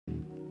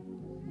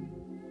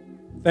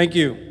Thank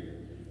you.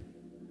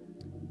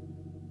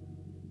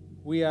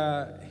 We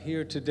are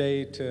here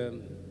today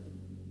to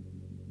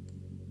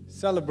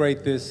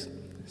celebrate this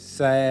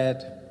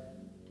sad,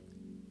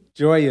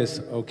 joyous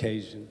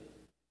occasion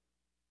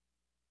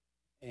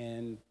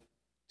and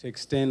to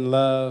extend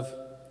love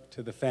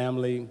to the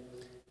family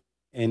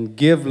and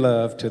give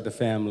love to the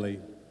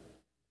family,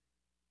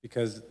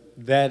 because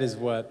that is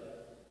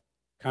what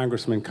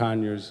Congressman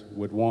Conyers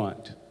would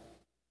want.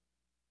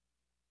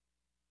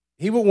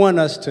 He would want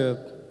us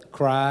to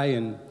cry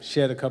and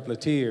shed a couple of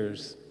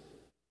tears,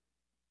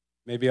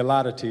 maybe a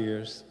lot of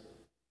tears,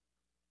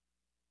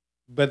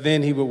 but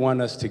then he would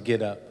want us to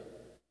get up.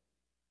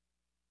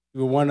 He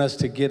would want us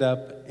to get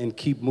up and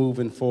keep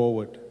moving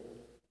forward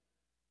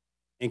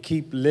and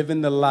keep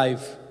living the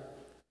life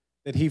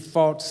that he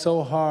fought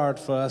so hard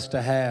for us to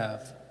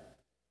have.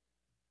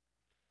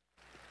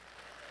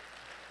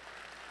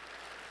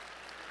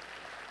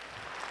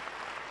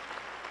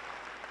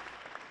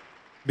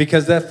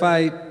 Because that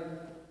fight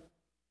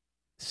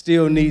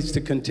still needs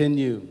to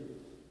continue.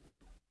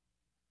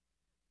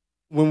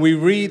 When we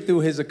read through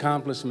his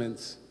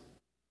accomplishments,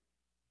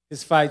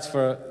 his fights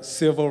for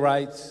civil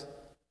rights,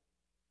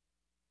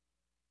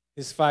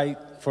 his fight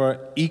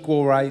for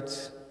equal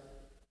rights,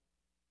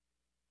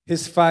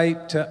 his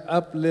fight to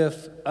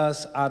uplift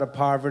us out of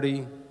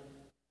poverty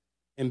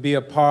and be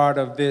a part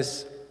of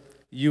this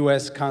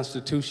U.S.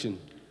 Constitution.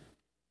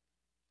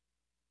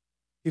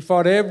 He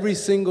fought every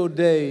single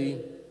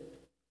day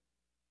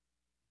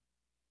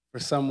for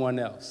someone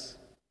else.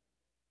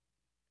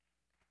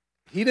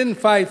 He didn't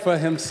fight for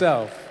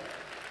himself,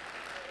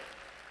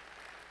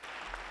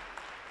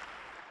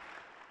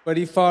 but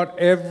he fought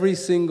every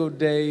single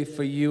day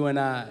for you and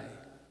I.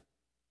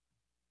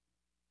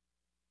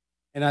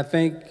 And I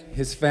thank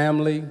his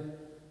family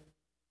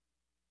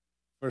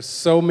for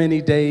so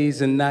many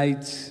days and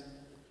nights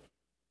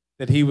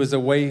that he was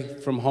away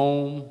from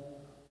home,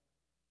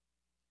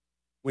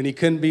 when he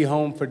couldn't be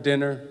home for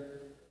dinner,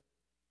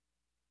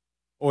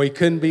 or he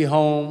couldn't be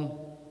home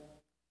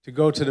to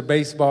go to the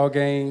baseball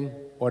game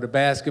or the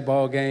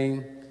basketball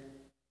game,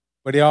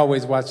 but he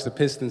always watched the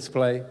Pistons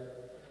play.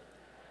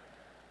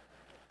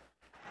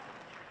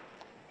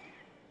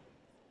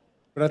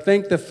 But I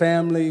thank the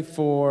family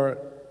for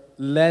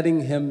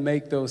letting him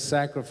make those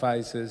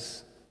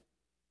sacrifices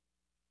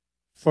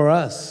for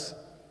us.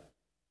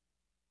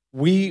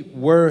 We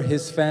were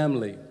his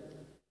family,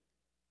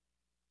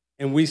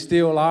 and we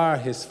still are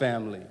his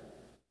family.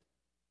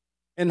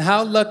 And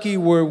how lucky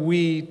were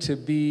we to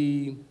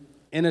be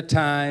in a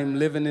time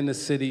living in a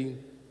city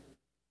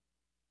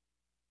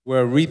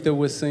where Aretha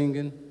was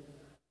singing,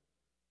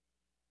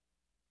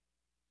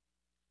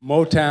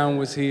 Motown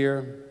was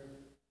here,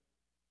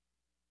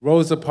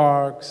 Rosa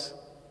Parks,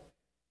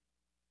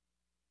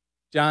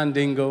 John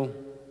Dingle.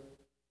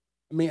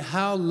 I mean,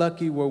 how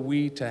lucky were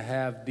we to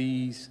have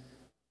these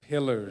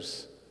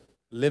pillars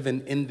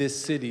living in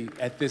this city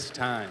at this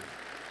time?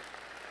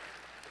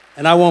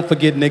 And I won't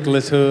forget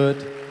Nicholas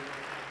Hood.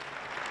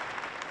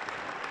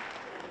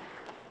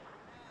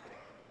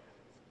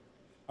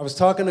 I was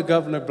talking to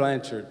Governor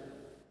Blanchard,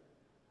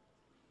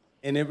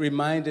 and it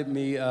reminded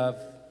me of,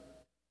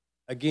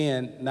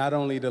 again, not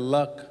only the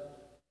luck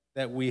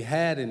that we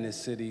had in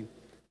this city,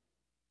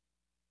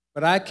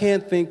 but I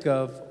can't think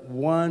of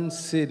one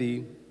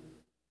city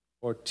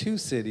or two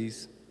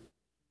cities,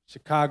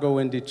 Chicago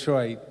and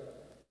Detroit,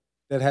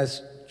 that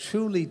has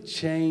truly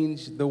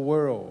changed the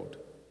world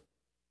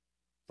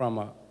from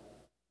an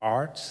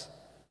arts,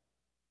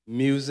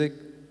 music,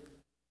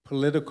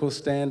 political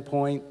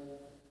standpoint,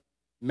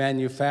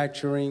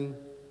 manufacturing,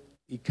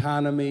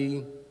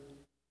 economy,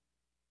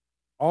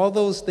 all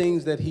those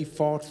things that he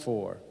fought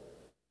for.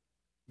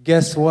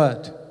 Guess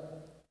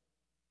what?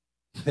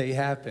 They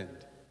happened.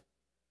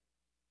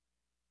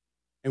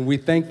 And we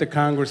thank the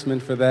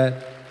congressman for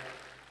that.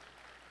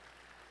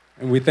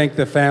 And we thank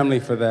the family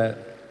for that.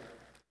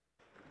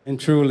 And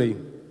truly,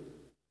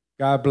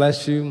 God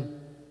bless you.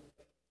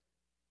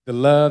 The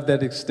love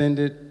that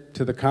extended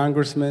to the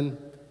congressman,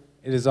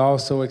 it is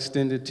also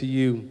extended to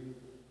you.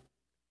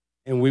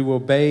 And we will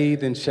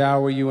bathe and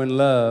shower you in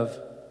love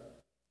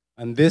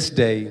on this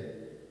day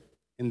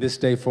and this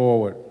day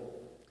forward.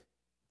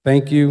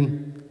 Thank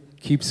you.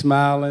 Keep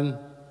smiling.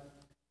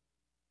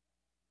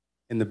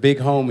 And the big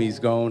homie's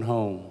going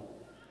home.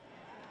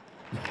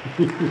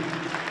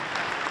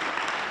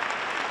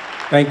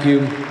 Thank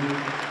you.